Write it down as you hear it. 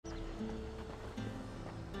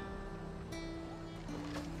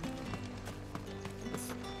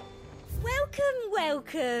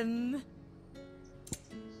welcome.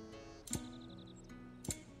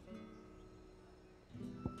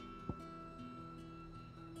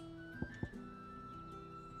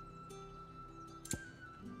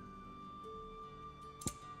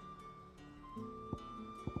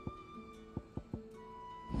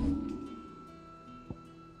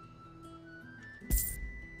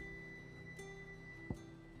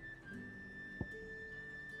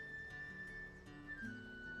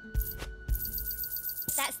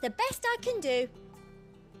 That's the best I can do.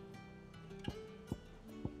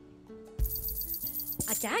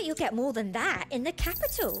 I doubt you'll get more than that in the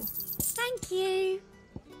capital. Thank you.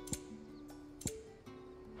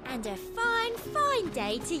 And a fine, fine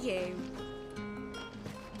day to you.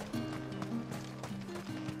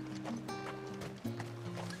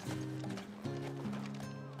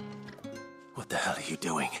 What the hell are you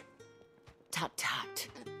doing? Tut tut.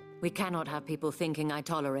 We cannot have people thinking I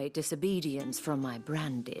tolerate disobedience from my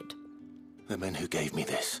branded. The men who gave me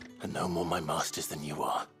this are no more my masters than you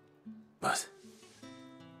are. But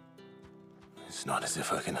it's not as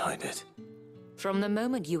if I can hide it. From the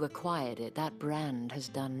moment you acquired it, that brand has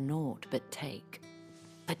done naught but take.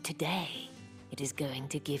 But today, it is going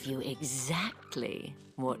to give you exactly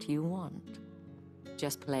what you want.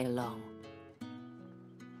 Just play along.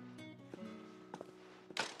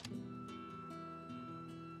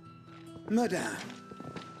 Madame,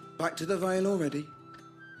 back to the Vale already?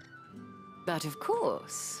 But of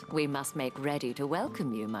course, we must make ready to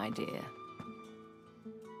welcome you, my dear.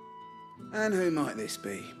 And who might this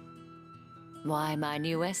be? Why, my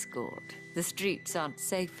new escort. The streets aren't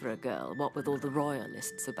safe for a girl, what with all the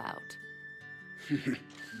royalists about.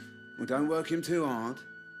 Well, don't work him too hard.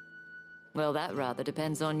 Well, that rather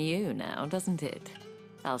depends on you now, doesn't it?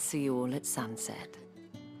 I'll see you all at sunset.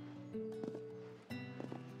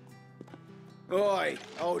 Oi,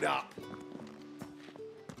 hold up.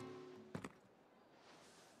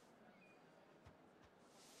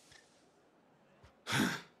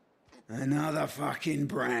 Another fucking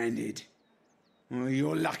branded. Well,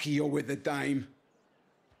 you're lucky you're with the dame.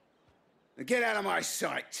 Now get out of my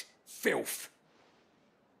sight, filth.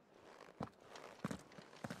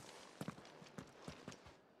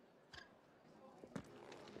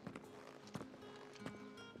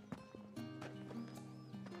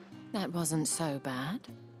 That wasn't so bad.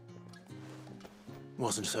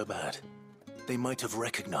 Wasn't so bad. They might have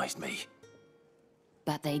recognized me.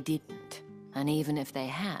 But they didn't. And even if they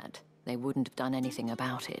had, they wouldn't have done anything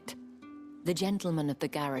about it. The gentlemen of the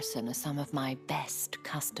garrison are some of my best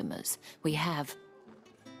customers. We have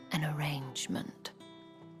an arrangement,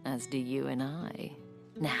 as do you and I.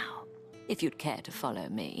 Now, if you'd care to follow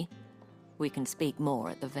me, we can speak more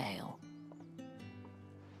at the Vale.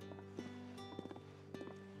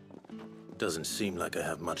 Doesn't seem like I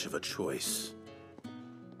have much of a choice.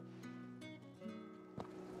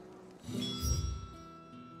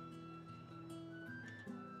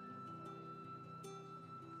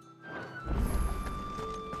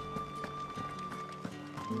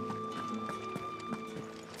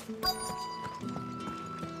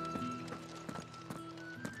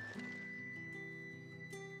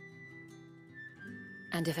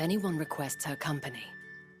 And if anyone requests her company,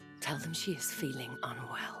 tell them she is feeling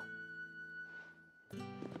unwell.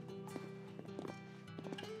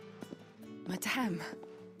 Madame,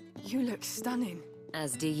 you look stunning.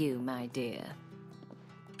 As do you, my dear.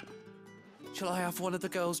 Shall I have one of the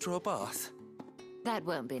girls draw a bath? That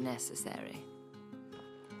won't be necessary.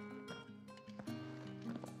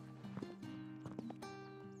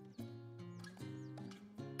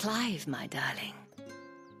 Clive, my darling.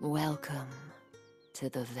 Welcome to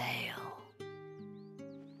the Vale.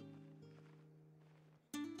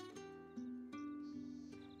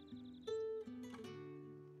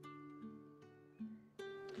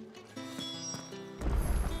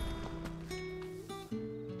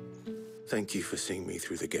 Thank you for seeing me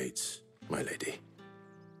through the gates, my lady.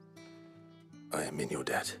 I am in your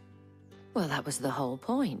debt. Well, that was the whole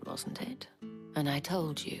point, wasn't it? And I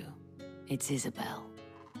told you, it's Isabel.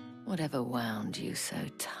 Whatever wound you so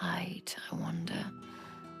tight, I wonder.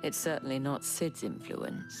 It's certainly not Sid's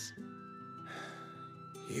influence.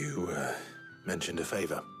 You, mentioned a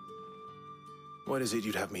favor. What is it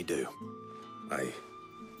you'd have me do? I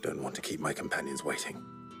don't want to keep my companions waiting.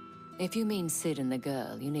 If you mean Sid and the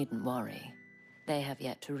girl, you needn't worry. They have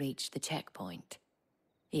yet to reach the checkpoint.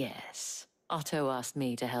 Yes, Otto asked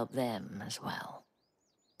me to help them as well.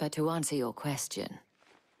 But to answer your question,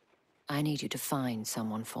 I need you to find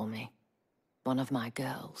someone for me. One of my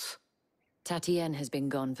girls. Tatienne has been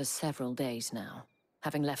gone for several days now,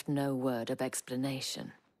 having left no word of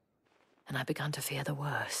explanation. And I've begun to fear the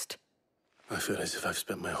worst. I feel as if I've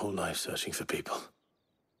spent my whole life searching for people.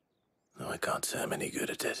 Though I can't say I'm any good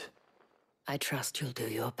at it. I trust you'll do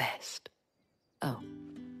your best. Oh,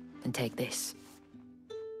 and take this.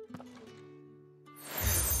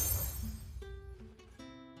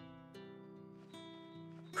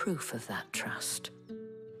 Proof of that trust.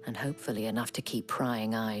 And hopefully enough to keep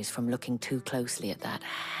prying eyes from looking too closely at that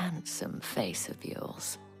handsome face of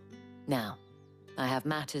yours. Now, I have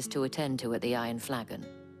matters to attend to at the Iron Flagon.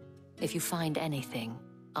 If you find anything,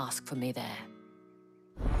 ask for me there.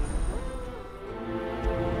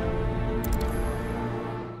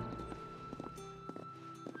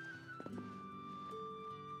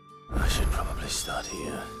 I should probably start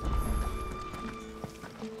here.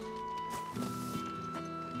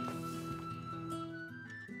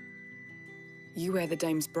 You wear the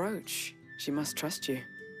dame's brooch. She must trust you.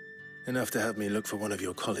 Enough to have me look for one of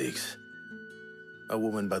your colleagues. A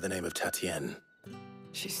woman by the name of Tatienne.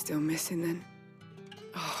 She's still missing then.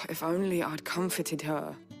 Oh, if only I'd comforted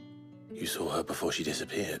her. You saw her before she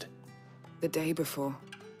disappeared. The day before,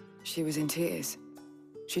 she was in tears.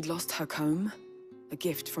 She'd lost her comb, a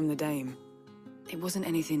gift from the dame. It wasn't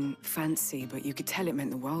anything fancy, but you could tell it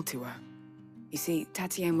meant the world to her. You see,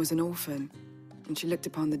 Tatienne was an orphan, and she looked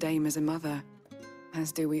upon the dame as a mother,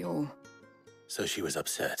 as do we all. So she was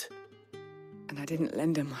upset. And I didn't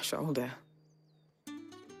lend her my shoulder.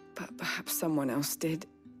 But perhaps someone else did.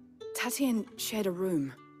 Tatienne shared a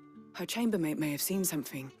room. Her chambermaid may have seen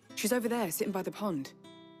something. She's over there, sitting by the pond.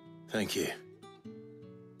 Thank you.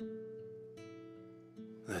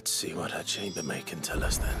 Let's see what her chambermaid can tell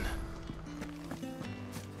us then.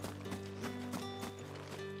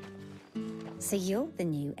 So you're the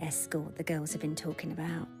new escort the girls have been talking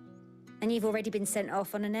about. And you've already been sent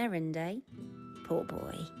off on an errand, eh? Poor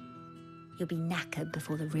boy. You'll be knackered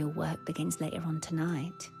before the real work begins later on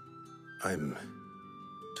tonight. I'm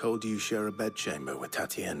told you share a bedchamber with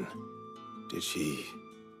Tatienne. Did she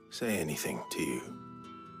say anything to you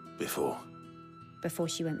before? Before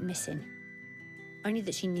she went missing. Only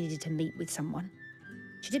that she needed to meet with someone.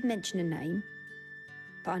 She did mention a name,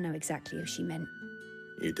 but I know exactly who she meant.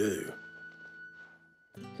 You do?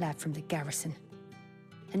 Lad from the garrison.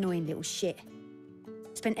 Annoying little shit.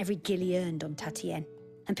 Spent every guil he earned on Tatienne,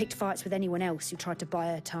 and picked fights with anyone else who tried to buy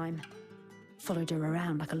her time. Followed her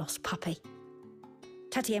around like a lost puppy.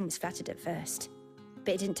 Tatienne was flattered at first,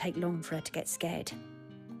 but it didn't take long for her to get scared.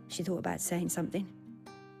 She thought about saying something.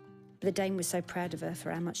 But the dame was so proud of her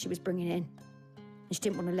for how much she was bringing in, and she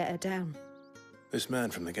didn't want to let her down. This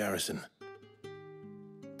man from the garrison.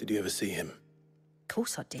 Did you ever see him? Of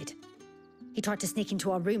course I did. He tried to sneak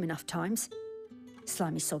into our room enough times.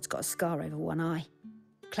 Slimy sod's got a scar over one eye.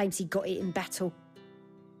 Claims he got it in battle.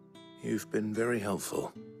 You've been very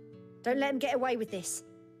helpful. Don't let him get away with this.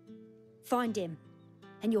 Find him,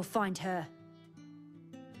 and you'll find her.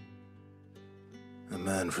 A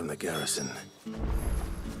man from the garrison.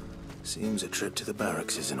 Seems a trip to the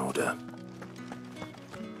barracks is in order.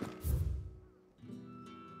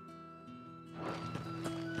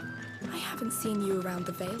 I haven't seen you around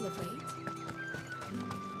the Vale of late.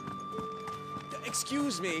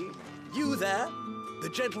 Excuse me, you there? The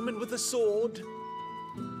gentleman with the sword?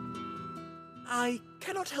 I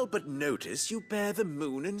cannot help but notice you bear the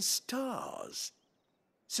moon and stars.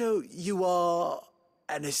 So you are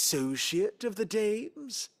an associate of the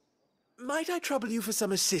dame's? Might I trouble you for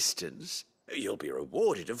some assistance? You'll be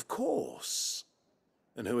rewarded, of course.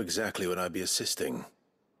 And who exactly would I be assisting?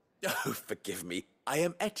 Oh, forgive me. I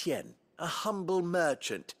am Etienne, a humble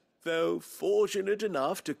merchant, though fortunate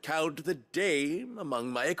enough to count the dame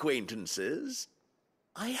among my acquaintances.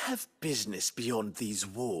 I have business beyond these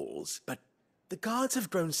walls, but the guards have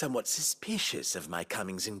grown somewhat suspicious of my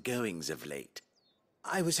comings and goings of late.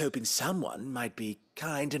 I was hoping someone might be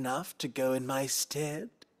kind enough to go in my stead.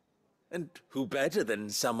 And who better than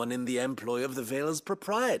someone in the employ of the Vale's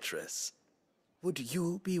proprietress? Would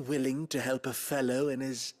you be willing to help a fellow in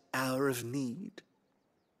his hour of need?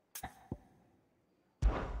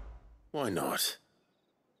 Why not?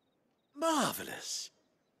 Marvelous.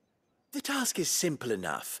 The task is simple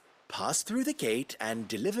enough. Pass through the gate and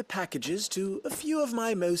deliver packages to a few of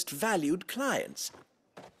my most valued clients.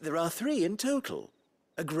 There are 3 in total: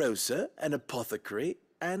 a grocer, an apothecary,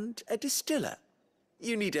 and a distiller.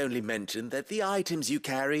 You need only mention that the items you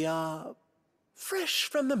carry are fresh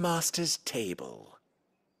from the master's table.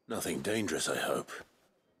 Nothing dangerous, I hope.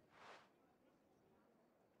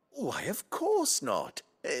 Why, of course not.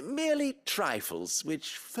 Merely trifles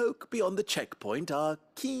which folk beyond the checkpoint are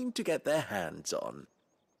keen to get their hands on.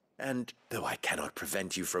 And though I cannot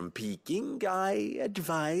prevent you from peeking, I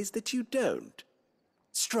advise that you don't.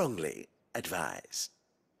 Strongly advise.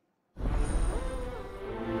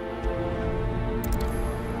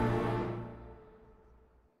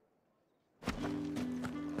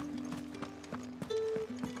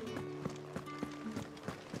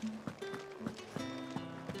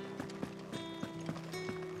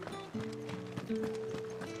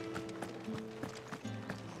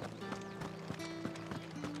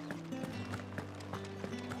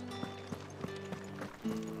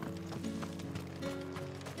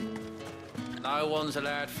 No one's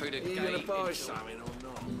allowed through the Are you gate. gonna buy until- something or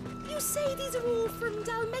not? You say these are all from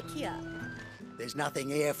Dalmekia? There's nothing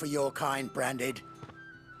here for your kind, Branded.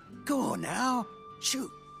 Go on now. Shoot.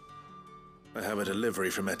 I have a delivery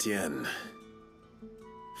from Etienne.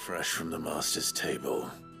 Fresh from the master's table.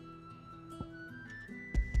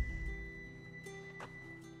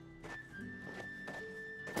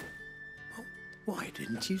 Why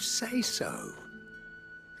didn't you say so?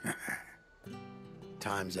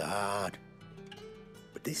 Times are hard.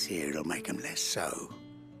 But this here'll make 'em less so.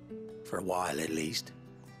 For a while, at least.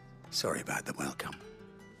 Sorry about the welcome.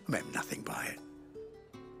 I meant nothing by it.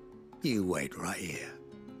 You wait right here.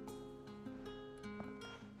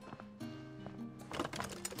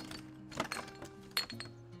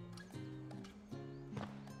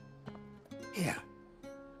 Here.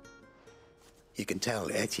 You can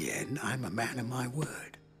tell Etienne I'm a man of my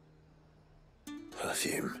word.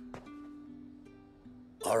 Perfume.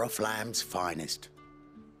 Oriflamme's finest.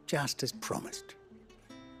 Just as promised.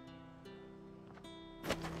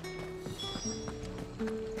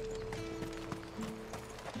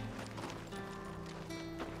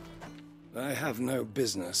 I have no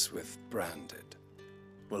business with Branded.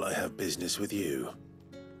 Well, I have business with you.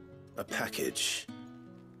 A package.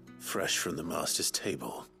 Fresh from the master's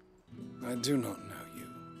table. I do not know you.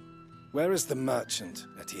 Where is the merchant,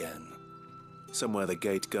 Etienne? Somewhere the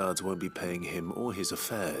gate guards won't be paying him or his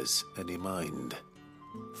affairs any mind.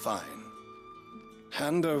 Fine.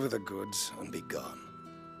 Hand over the goods and be gone.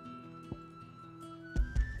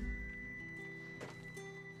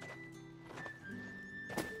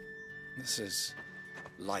 This is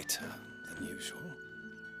lighter than usual.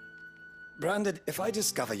 Branded, if I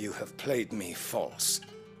discover you have played me false...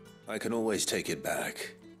 I can always take it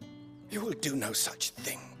back. You will do no such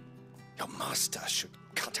thing. Your master should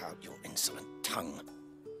cut out your insolent tongue.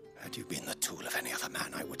 Had you been the tool of any other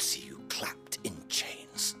man, I would see you clapped in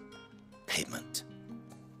chains. Payment.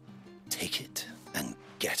 Take it and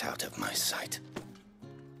get out of my sight.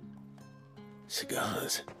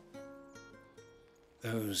 Cigars.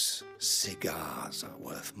 Those cigars are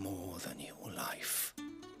worth more than your life.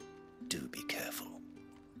 Do be careful.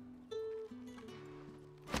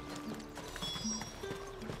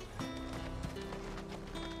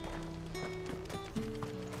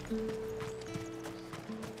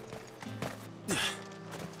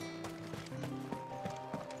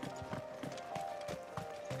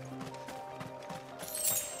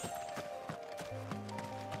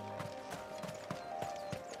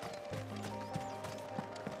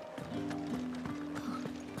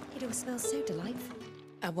 It all smells so delightful.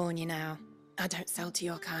 I warn you now, I don't sell to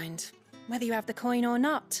your kind, whether you have the coin or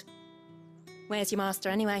not. Where's your master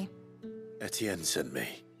anyway? Etienne sent me.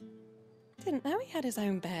 Didn't know he had his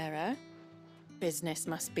own bearer. Business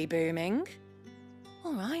must be booming.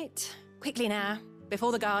 All right, quickly now,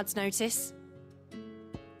 before the guards notice.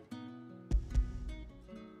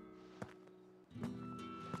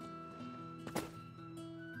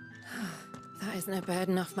 That isn't a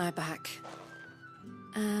burden off my back.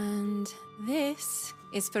 And this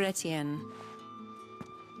is for Etienne.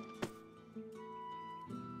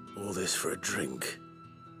 All this for a drink.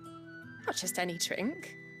 Not just any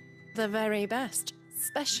drink. The very best,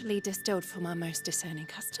 specially distilled for my most discerning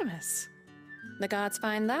customers. The guards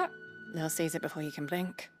find that, they'll seize it before you can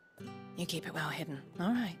blink. You keep it well hidden,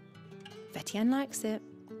 all right? If Etienne likes it,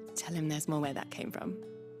 tell him there's more where that came from.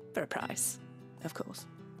 For a price, of course.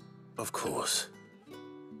 Of course.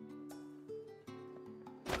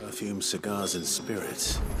 Perfume, cigars, and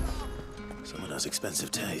spirits. Someone has expensive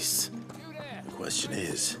tastes. The question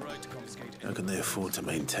is, how can they afford to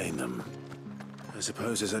maintain them? I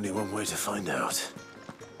suppose there's only one way to find out.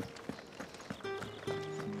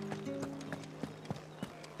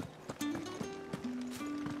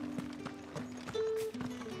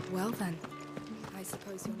 Well then, I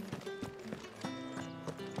suppose you'll need it.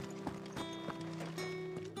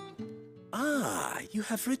 Ah, you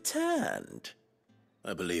have returned.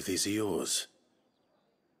 I believe these are yours.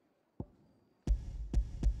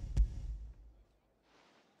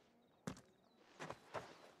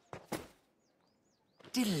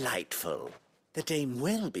 Delightful. The dame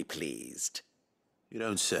will be pleased. You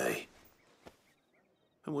don't say.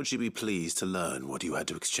 And would she be pleased to learn what you had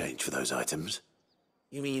to exchange for those items?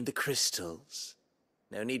 You mean the crystals?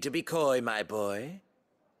 No need to be coy, my boy.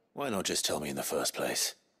 Why not just tell me in the first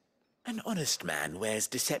place? An honest man wears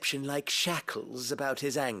deception like shackles about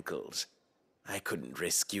his ankles. I couldn't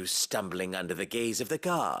risk you stumbling under the gaze of the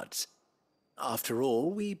guards. After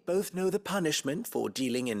all, we both know the punishment for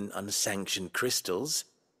dealing in unsanctioned crystals,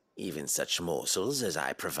 even such morsels as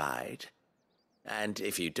I provide. And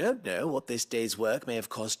if you don't know what this day's work may have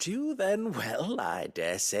cost you, then, well, I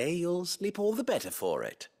dare say you'll sleep all the better for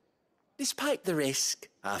it. Despite the risk,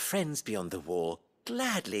 our friends beyond the wall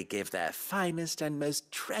gladly give their finest and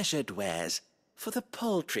most treasured wares for the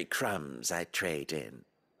paltry crumbs I trade in.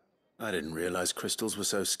 I didn't realize crystals were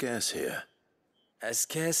so scarce here. As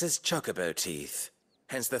scarce as chocobo teeth,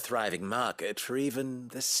 hence the thriving market for even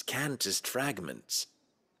the scantest fragments.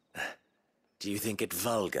 Do you think it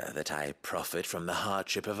vulgar that I profit from the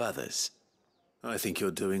hardship of others? I think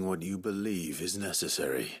you're doing what you believe is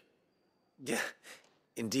necessary. Yeah,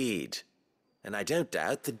 indeed. And I don't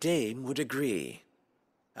doubt the dame would agree.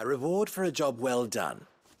 A reward for a job well done.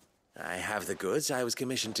 I have the goods I was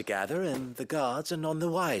commissioned to gather, and the guards are none the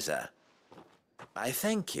wiser. I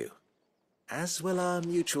thank you, as will our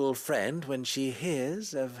mutual friend when she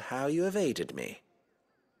hears of how you have aided me.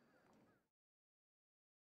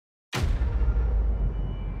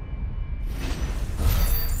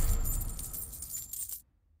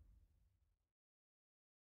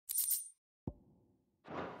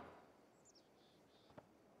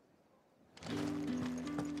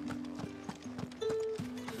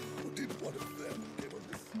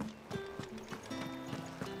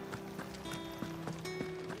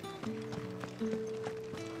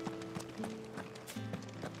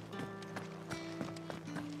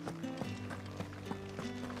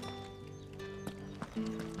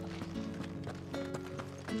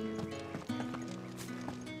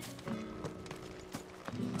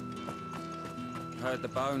 Heard the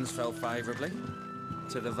bones fell favourably.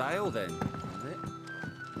 To the Vale, then, was it?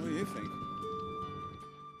 What do you think?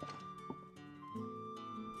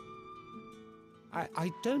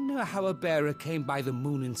 I don't know how a bearer came by the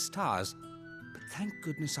moon and stars, but thank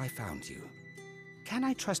goodness I found you. Can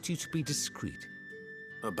I trust you to be discreet?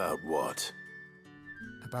 About what?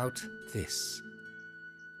 About this.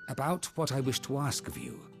 About what I wish to ask of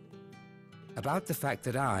you. About the fact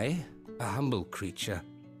that I, a humble creature,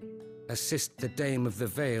 assist the Dame of the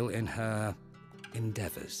Vale in her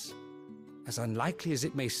endeavors. As unlikely as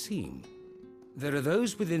it may seem, there are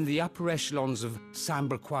those within the upper echelons of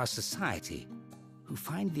Samberquois society who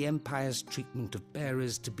find the Empire's treatment of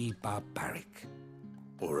bearers to be barbaric.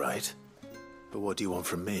 All right. But what do you want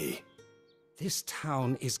from me? This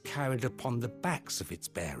town is carried upon the backs of its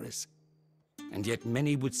bearers, and yet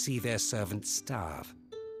many would see their servants starve.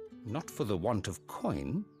 Not for the want of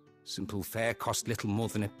coin. Simple fare cost little more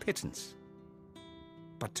than a pittance.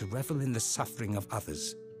 But to revel in the suffering of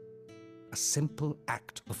others, a simple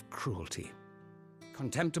act of cruelty.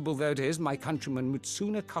 Contemptible though it is, my countrymen would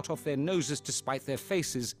sooner cut off their noses to spite their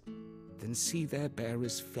faces than see their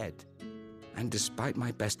bearers fed. And despite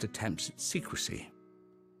my best attempts at secrecy,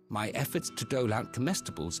 my efforts to dole out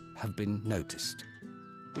comestibles have been noticed.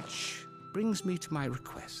 Which brings me to my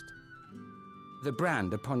request. The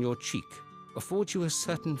brand upon your cheek affords you a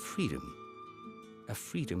certain freedom. A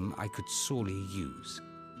freedom I could sorely use.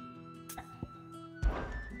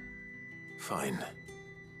 Fine.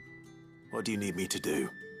 What do you need me to do?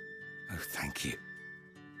 Oh, thank you.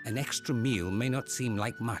 An extra meal may not seem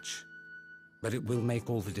like much, but it will make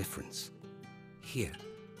all the difference. Here,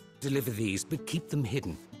 deliver these, but keep them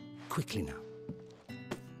hidden. Quickly now.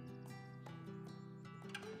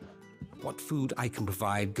 What food I can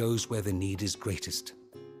provide goes where the need is greatest.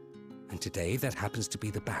 And today, that happens to be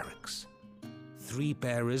the barracks. 3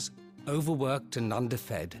 bearers, overworked and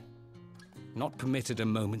underfed, not permitted a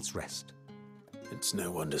moment's rest. It's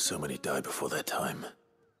no wonder so many die before their time.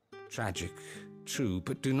 Tragic, true,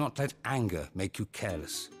 but do not let anger make you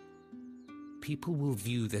careless. People will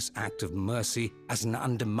view this act of mercy as an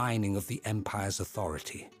undermining of the Empire's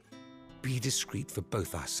authority. Be discreet for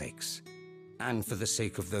both our sakes, and for the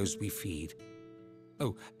sake of those we feed.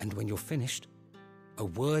 Oh, and when you're finished, a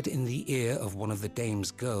word in the ear of one of the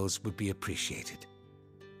Dame's girls would be appreciated.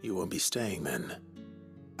 You won't be staying then?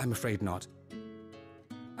 I'm afraid not.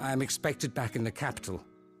 I am expected back in the capital,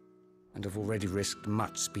 and have already risked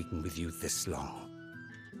much speaking with you this long.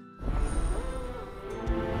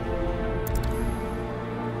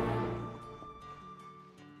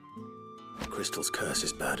 Crystal's curse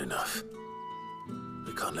is bad enough.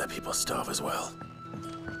 We can't let people starve as well.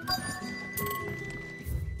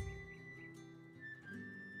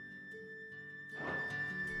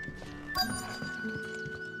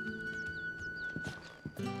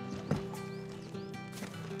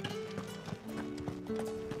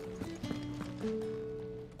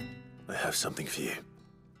 I have something for you.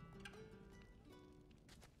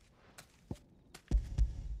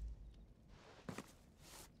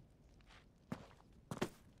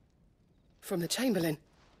 From the Chamberlain.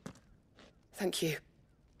 Thank you.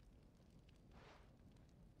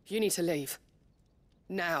 You need to leave.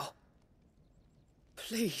 Now.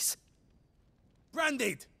 Please.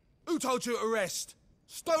 Branded! Who told you to rest?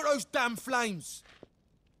 Stoke those damn flames!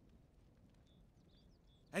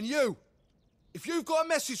 And you! If you've got a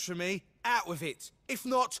message for me, out with it. If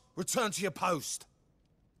not, return to your post.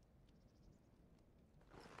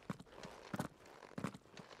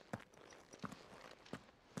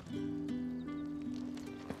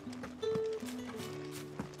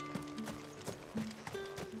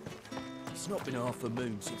 It's not been half a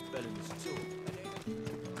moon since Bellen's talk.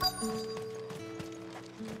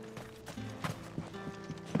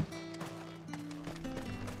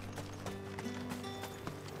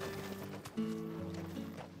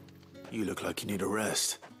 You look like you need a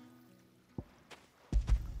rest.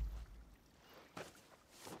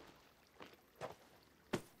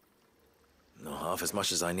 Not half as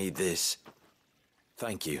much as I need this.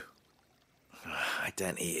 Thank you. I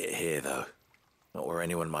don't eat it here, though. Not where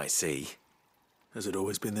anyone might see. Has it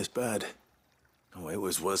always been this bad? Oh, it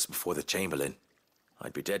was worse before the Chamberlain.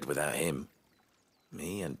 I'd be dead without him.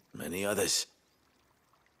 Me and many others.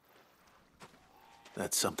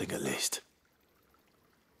 That's something at least.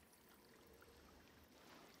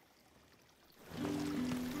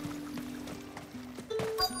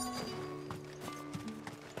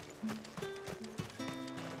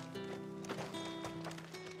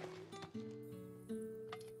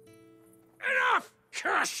 Enough!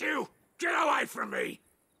 Curse you! Get away from me!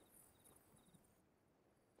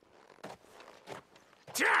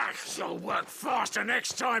 You'll work faster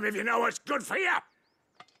next time if you know what's good for you!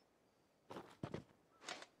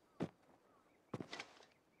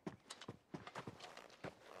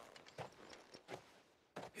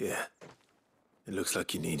 Here. It looks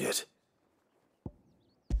like you need it.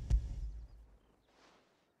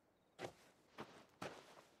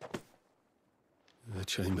 The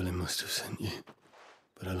Chamberlain must have sent you,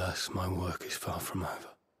 but alas, my work is far from over.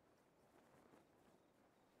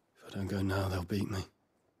 If I don't go now, they'll beat me.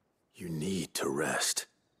 You need to rest.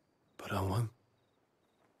 But I won't.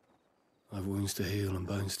 I've wounds to heal and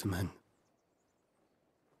bones to mend.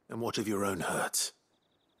 And what of your own hurts?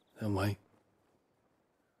 They'll wait.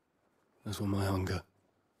 As will my hunger.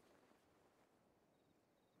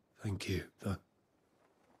 Thank you, though.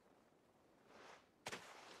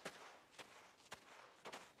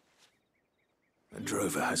 A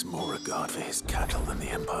drover has more regard for his cattle than the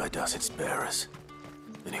Empire does its bearers.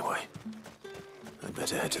 Anyway, I'd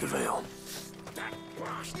better head to the Vale. That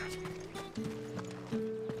bastard!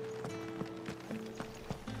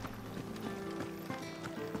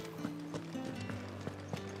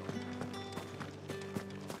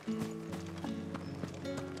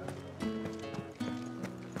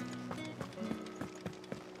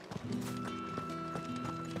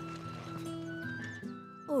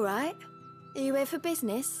 All right. Are you here for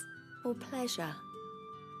business or pleasure?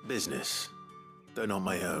 Business, though not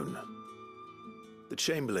my own. The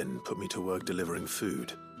Chamberlain put me to work delivering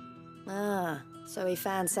food. Ah, so he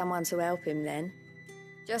found someone to help him then.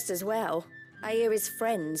 Just as well. I hear his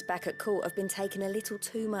friends back at court have been taking a little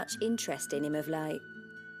too much interest in him of late.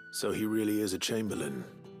 So he really is a Chamberlain.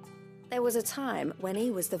 There was a time when he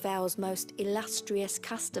was the Vale's most illustrious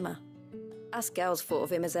customer. Us girls thought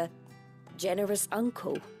of him as a generous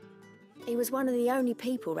uncle. He was one of the only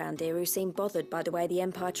people round here who seemed bothered by the way the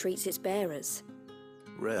Empire treats its bearers.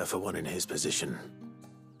 Rare for one in his position.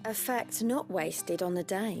 A fact not wasted on the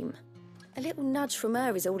dame. A little nudge from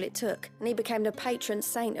her is all it took, and he became the patron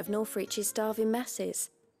saint of Northreach's starving masses.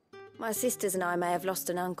 My sisters and I may have lost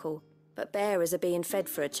an uncle, but bearers are being fed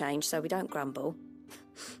for a change, so we don't grumble.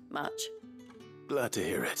 Much. Glad to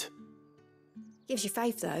hear it. Gives you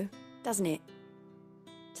faith, though, doesn't it?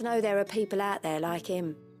 To know there are people out there like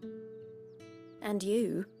him. And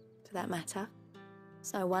you, for that matter.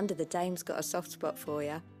 It's no wonder the dame's got a soft spot for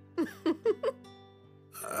you.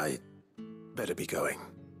 I better be going.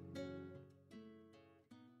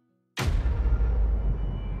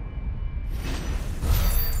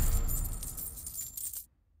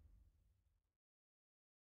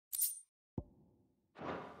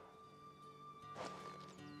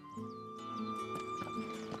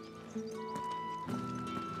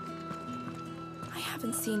 I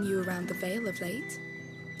haven't seen you around the Vale of late.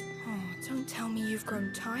 Oh, don't tell me you've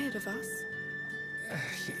grown tired of us.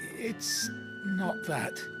 It's not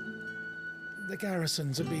that. The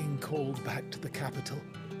garrisons are being called back to the capital.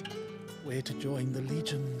 We're to join the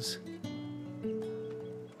legions.